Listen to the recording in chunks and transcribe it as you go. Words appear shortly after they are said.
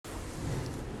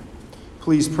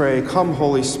Please pray, "Come,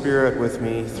 Holy Spirit," with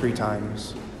me 3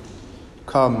 times.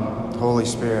 Come, Holy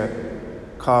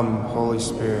Spirit. Come, Holy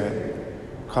Spirit.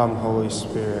 Come, Holy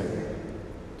Spirit.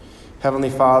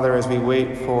 Heavenly Father, as we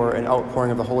wait for an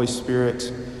outpouring of the Holy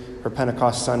Spirit for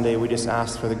Pentecost Sunday, we just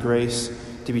ask for the grace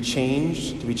to be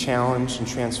changed, to be challenged, and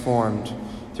transformed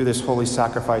through this holy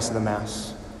sacrifice of the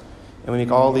Mass. And we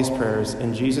make all these prayers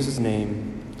in Jesus'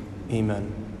 name.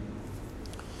 Amen.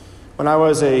 When I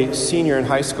was a senior in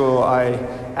high school, I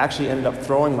actually ended up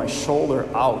throwing my shoulder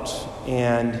out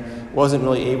and wasn't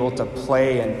really able to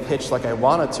play and pitch like I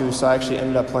wanted to, so I actually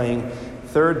ended up playing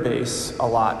third base a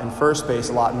lot and first base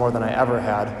a lot more than I ever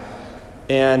had.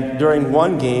 And during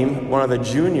one game, one of the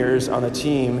juniors on the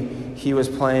team, he was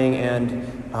playing and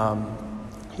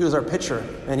he was our pitcher,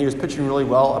 and he was pitching really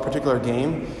well a particular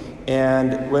game.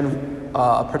 And when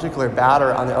a particular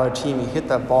batter on the other team, he hit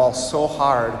that ball so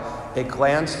hard, it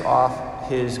glanced off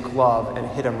his glove and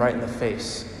hit him right in the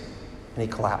face, and he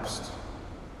collapsed.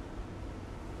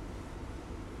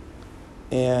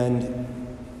 And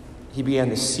he began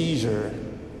to seizure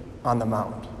on the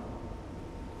mound.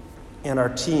 And our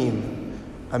team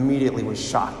immediately was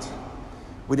shocked.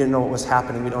 We didn't know what was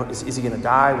happening. Is he going to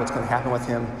die? What's going to happen with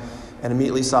him? And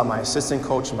immediately saw my assistant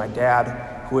coach and my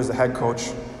dad, who was the head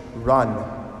coach, run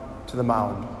to the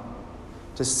mound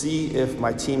to see if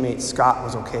my teammate Scott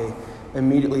was okay.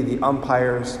 Immediately the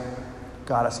umpires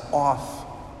got us off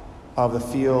of the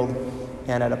field,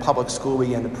 and at a public school we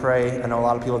began to pray. I know a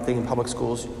lot of people think in public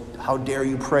schools, how dare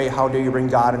you pray, how dare you bring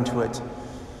God into it?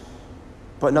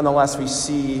 But nonetheless, we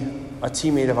see a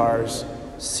teammate of ours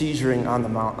seizuring on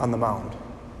the mound.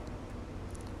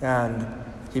 And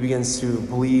he begins to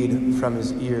bleed from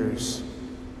his ears.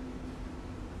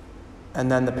 And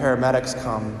then the paramedics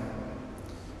come,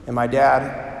 and my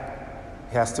dad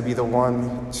has to be the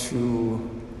one to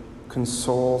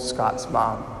console Scott's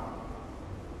mom.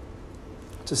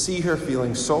 To see her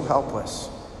feeling so helpless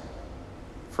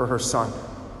for her son.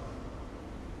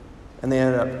 And they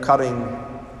ended up cutting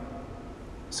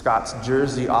Scott's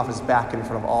jersey off his back in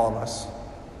front of all of us.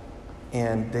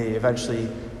 And they eventually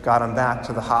got him back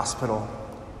to the hospital.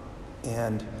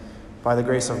 And by the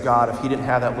grace of God, if he didn't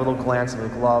have that little glance of the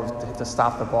glove to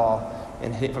stop the ball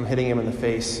and from hitting him in the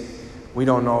face, we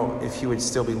don't know if he would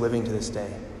still be living to this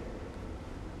day.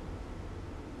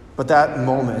 But that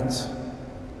moment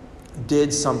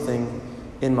did something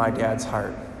in my dad's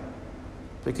heart,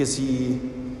 because he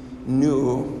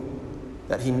knew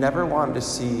that he never wanted to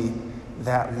see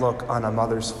that look on a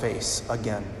mother's face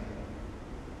again.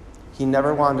 He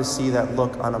never wanted to see that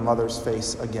look on a mother's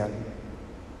face again.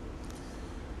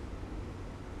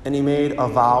 And he made a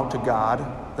vow to God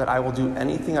that I will do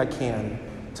anything I can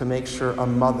to make sure a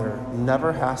mother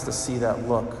never has to see that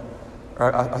look,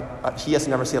 or he has to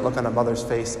never see that look on a mother's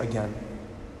face again.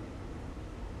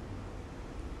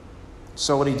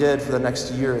 So what he did for the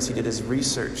next year is he did his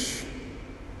research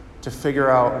to figure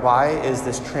out, why is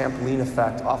this trampoline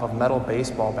effect off of metal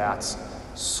baseball bats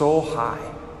so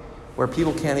high where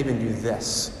people can't even do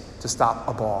this to stop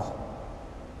a ball?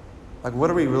 Like, what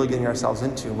are we really getting ourselves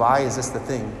into? Why is this the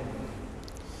thing?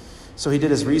 So he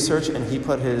did his research, and he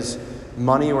put his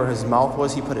money where his mouth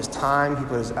was. He put his time, he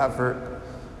put his effort,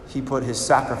 he put his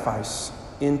sacrifice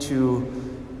into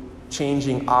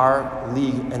changing our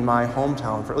league in my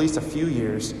hometown for at least a few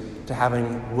years to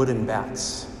having wooden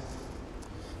bats.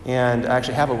 And I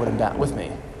actually have a wooden bat with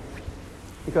me,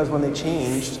 because when they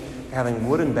changed having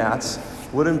wooden bats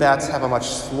have a much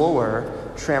slower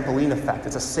trampoline effect.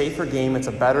 It's a safer game, it's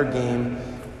a better game.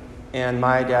 And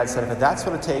my dad said, if that's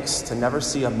what it takes to never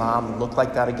see a mom look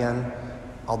like that again,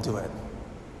 I'll do it.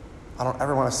 I don't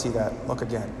ever want to see that look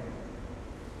again.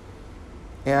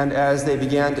 And as they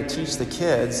began to teach the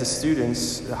kids, the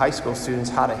students, the high school students,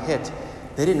 how to hit,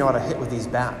 they didn't know how to hit with these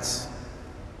bats.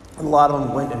 And a lot of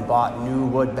them went and bought new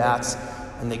wood bats,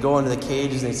 and they go into the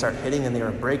cages and they start hitting, and they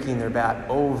were breaking their bat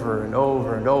over and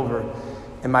over and over.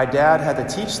 And my dad had to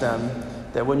teach them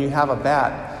that when you have a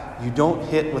bat, you don't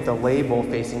hit with the label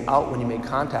facing out when you make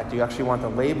contact. You actually want the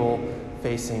label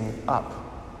facing up.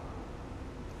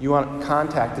 You want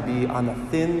contact to be on the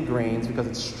thin grains because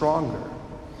it's stronger.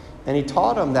 And he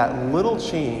taught them that little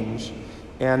change,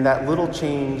 and that little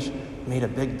change made a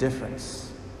big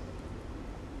difference.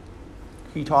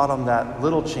 He taught them that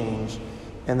little change,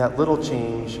 and that little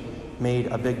change made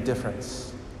a big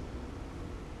difference.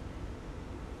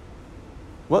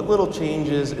 What little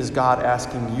changes is God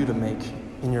asking you to make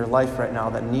in your life right now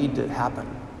that need to happen?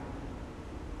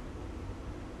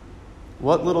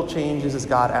 What little changes is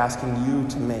God asking you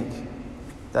to make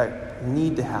that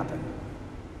need to happen?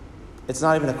 It's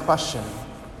not even a question.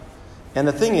 And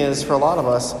the thing is, for a lot of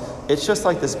us, it's just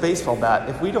like this baseball bat.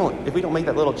 If we don't make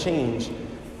that little change,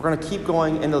 we're going to keep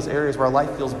going in those areas where our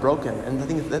life feels broken. And the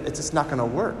thing is that it's just not going to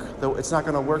work. It's not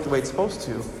going to work the way it's supposed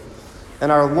to.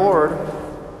 And our Lord,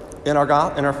 in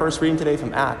our first reading today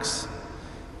from Acts,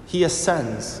 he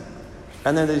ascends.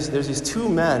 And then there's these two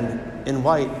men in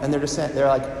white, and they're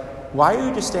like, why are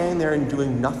you just standing there and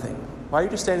doing nothing? Why are you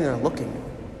just standing there looking?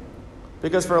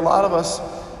 Because for a lot of us,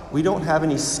 we don't have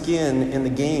any skin in the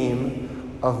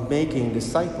game of making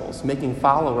disciples, making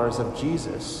followers of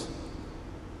Jesus.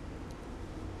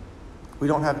 We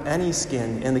don't have any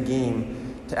skin in the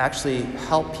game to actually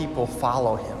help people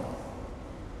follow him.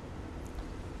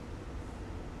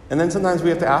 And then sometimes we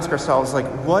have to ask ourselves, like,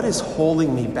 what is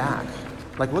holding me back?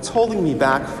 Like, what's holding me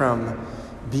back from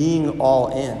being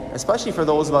all in? Especially for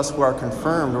those of us who are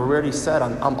confirmed, or we already said,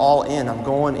 I'm all in, I'm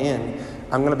going in.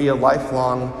 I'm going to be a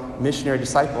lifelong missionary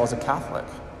disciple as a Catholic.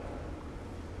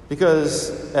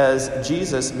 Because as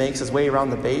Jesus makes his way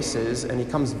around the bases and he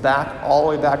comes back all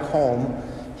the way back home,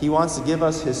 he wants to give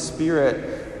us his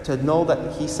Spirit to know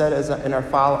that he said in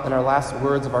our last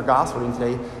words of our gospel reading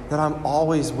today, that I'm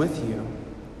always with you.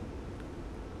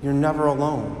 You're never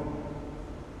alone.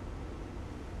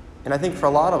 And I think for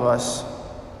a lot of us,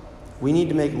 we need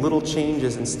to make little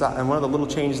changes and one of the little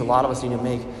changes a lot of us need to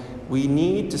make, we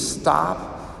need to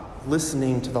stop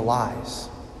listening to the lies.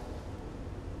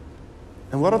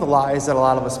 And what are the lies that a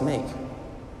lot of us make?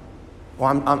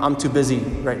 Well, I'm too busy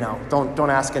right now. Don't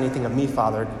ask anything of me,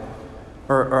 Father.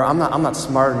 Or I'm not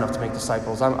smart enough to make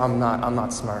disciples. I'm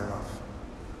not smart enough.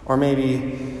 Or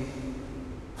maybe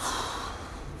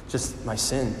just my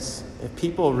sins. If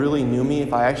people really knew me,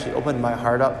 if I actually opened my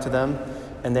heart up to them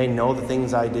and they know the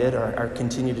things I did or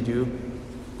continue to do,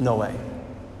 no way.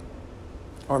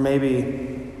 Or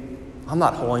maybe I'm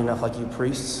not holy enough like you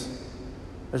priests.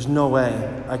 There's no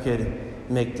way I could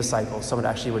make disciples. Someone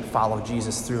actually would follow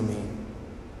Jesus through me.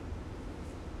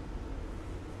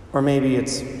 Or maybe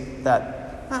it's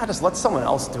that, just let someone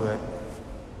else do it.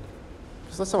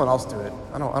 Just let someone else do it.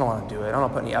 I don't want to do it. I don't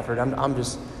want to put any effort. I'm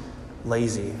just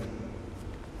lazy.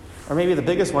 Or maybe the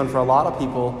biggest one for a lot of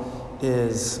people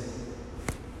is,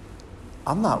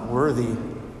 I'm not worthy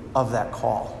of that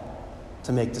call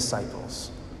to make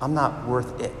disciples. I'm not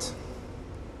worth it.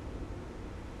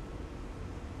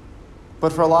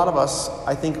 But for a lot of us,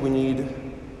 I think we need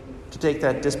to take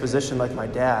that disposition like my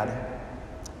dad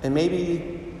and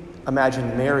maybe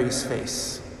imagine Mary's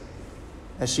face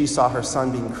as she saw her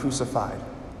son being crucified.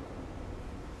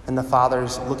 And the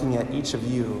Father's looking at each of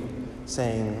you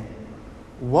saying,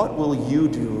 what will you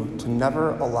do to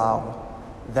never allow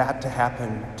that to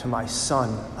happen to my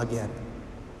son again?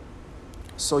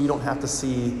 So you don't have to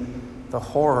see the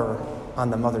horror on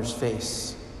the mother's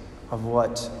face of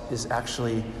what is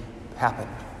actually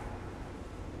happened.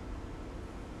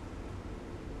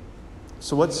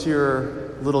 So what's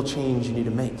your little change you need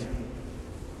to make?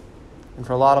 And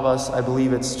for a lot of us, I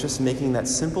believe it's just making that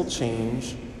simple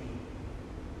change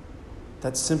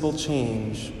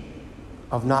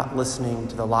of not listening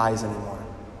to the lies anymore.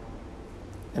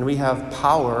 And we have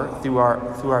power through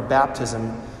our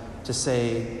baptism to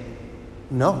say,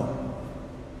 no,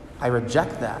 I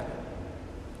reject that.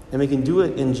 And we can do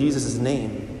it in Jesus'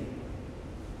 name.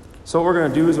 So what we're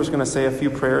going to do is we're just going to say a few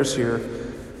prayers here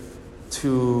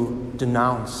to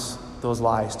denounce those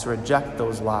lies, to reject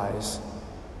those lies.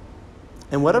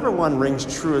 And whatever one rings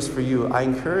truest for you, I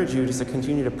encourage you just to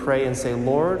continue to pray and say,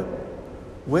 Lord,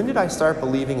 when did I start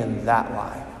believing in that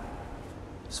lie?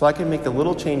 So I can make the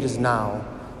little changes now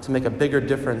to make a bigger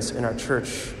difference in our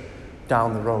church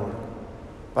down the road.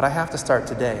 But I have to start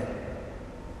today.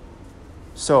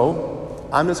 So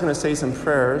I'm just going to say some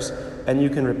prayers, and you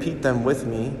can repeat them with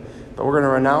me, but we're going to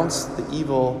renounce the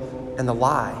evil and the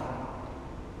lie.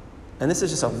 And this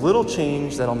is just a little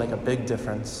change that'll make a big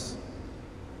difference.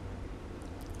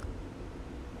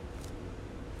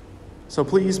 So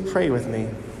please pray with me.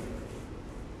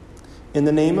 In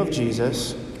the name of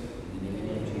Jesus,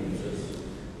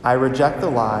 I reject the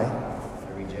lie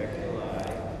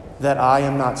that I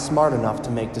am not smart enough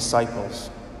to make disciples.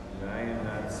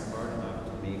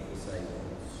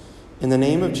 In the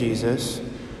name of Jesus,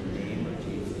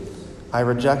 I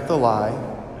reject the lie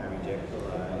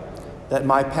that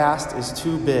my past is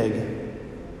too big,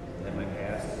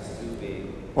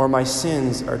 or my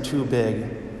sins are too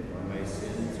big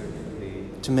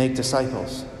to make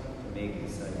disciples.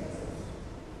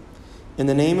 In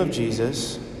the name of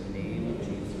Jesus,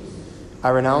 I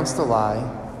renounce the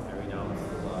lie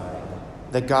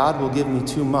that God will give me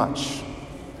too much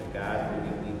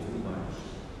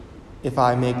if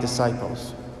I make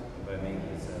disciples.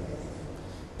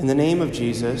 In the name of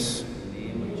Jesus,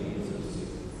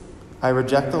 I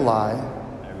reject the lie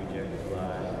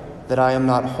that I am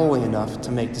not holy enough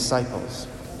to make disciples.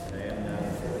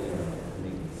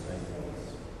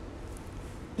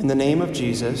 In the name of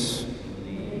Jesus,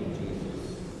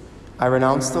 I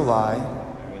renounce the lie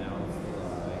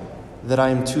that I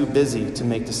am too busy to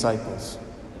make disciples.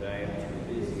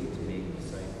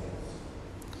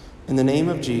 In the name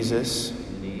of Jesus,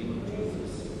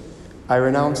 I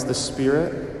renounce the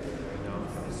spirit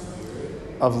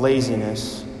of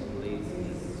laziness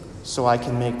so I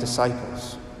can make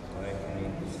disciples.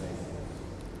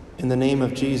 In the name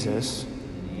of Jesus,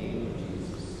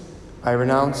 I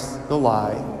renounce the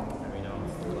lie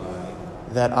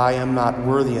that I am not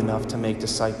worthy enough to make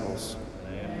disciples.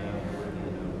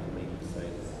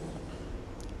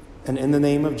 And in the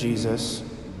name of Jesus,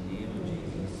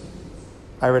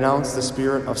 I renounce the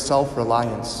spirit of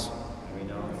self-reliance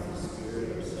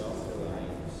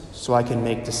so I can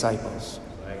make disciples.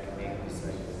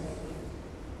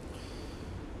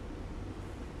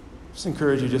 Just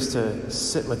encourage you just to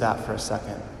sit with that for a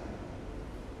second.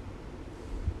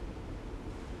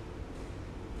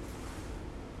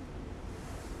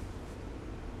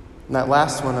 And that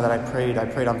last one that I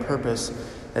prayed on purpose,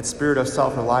 that spirit of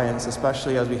self-reliance,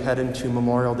 especially as we head into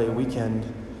Memorial Day weekend.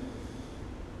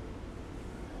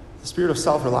 The spirit of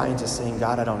self-reliance is saying,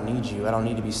 God, I don't need you. I don't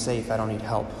need to be safe. I don't need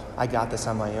help. I got this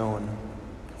on my own.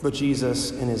 But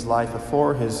Jesus, in his life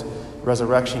before his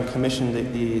resurrection, commissioned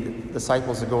the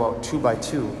disciples to go out 2 by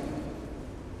 2.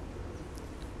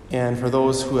 And for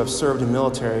those who have served in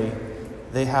military,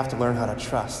 they have to learn how to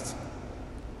trust.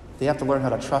 They have to learn how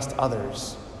to trust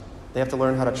others. They have to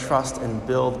learn how to trust and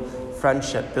build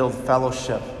friendship, build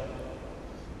fellowship.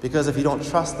 Because if you don't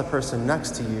trust the person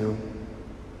next to you,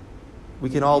 we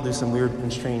can all do some weird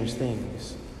and strange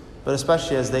things. But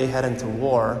especially as they head into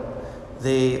war,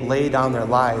 they lay down their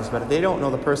lives. But if they don't know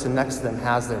the person next to them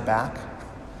has their back,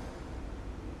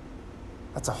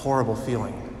 that's a horrible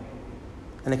feeling.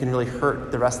 And it can really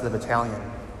hurt the rest of the battalion.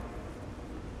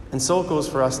 And so it goes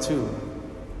for us too.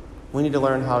 We need to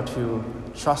learn how to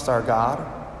trust our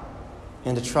God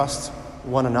and to trust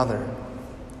one another,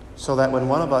 so that when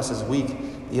one of us is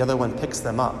weak, the other one picks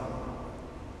them up.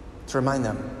 To remind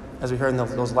them, as we heard in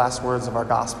those last words of our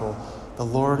gospel, the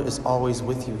Lord is always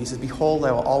with you. He says, behold,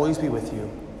 I will always be with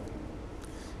you.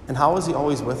 And how is he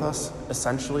always with us?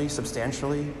 Essentially,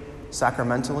 substantially,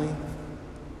 sacramentally?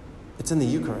 It's in the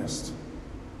Eucharist.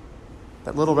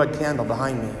 That little red candle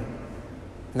behind me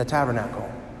in the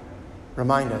tabernacle.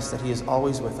 Remind us that he is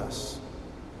always with us.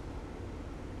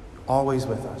 Always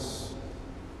with us.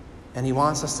 And he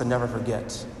wants us to never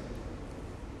forget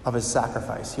of his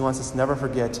sacrifice. He wants us to never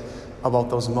forget about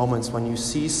those moments when you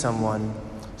see someone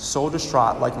so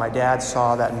distraught, like my dad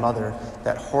saw that mother,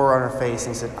 that horror on her face,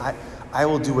 and he said, I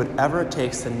will do whatever it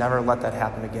takes to never let that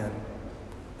happen again.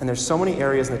 And there's so many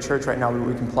areas in the church right now where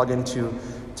we can plug into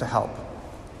to help.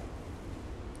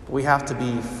 But we have to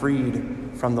be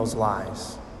freed from those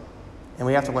lies. And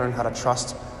we have to learn how to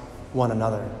trust one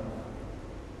another.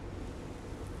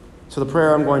 So the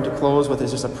prayer I'm going to close with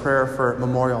is just a prayer for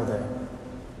Memorial Day,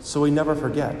 so we never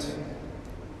forget.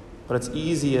 But it's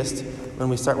easiest when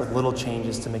we start with little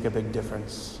changes to make a big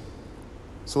difference.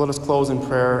 So let us close in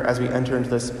prayer as we enter into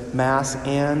this Mass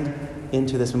and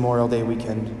into this Memorial Day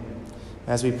weekend.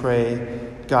 As we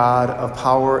pray, God of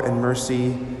power and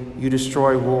mercy, you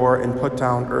destroy war and put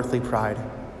down earthly pride.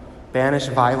 Banish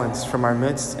violence from our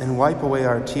midst and wipe away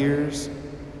our tears,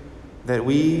 that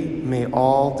we may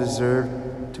all deserve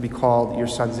to be called your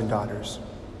sons and daughters.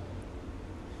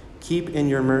 Keep in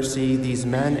your mercy these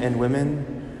men and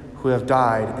women who have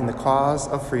died in the cause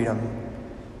of freedom,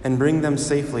 and bring them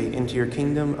safely into your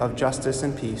kingdom of justice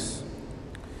and peace.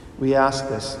 We ask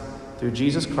this through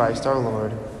Jesus Christ our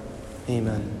Lord.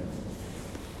 Amen.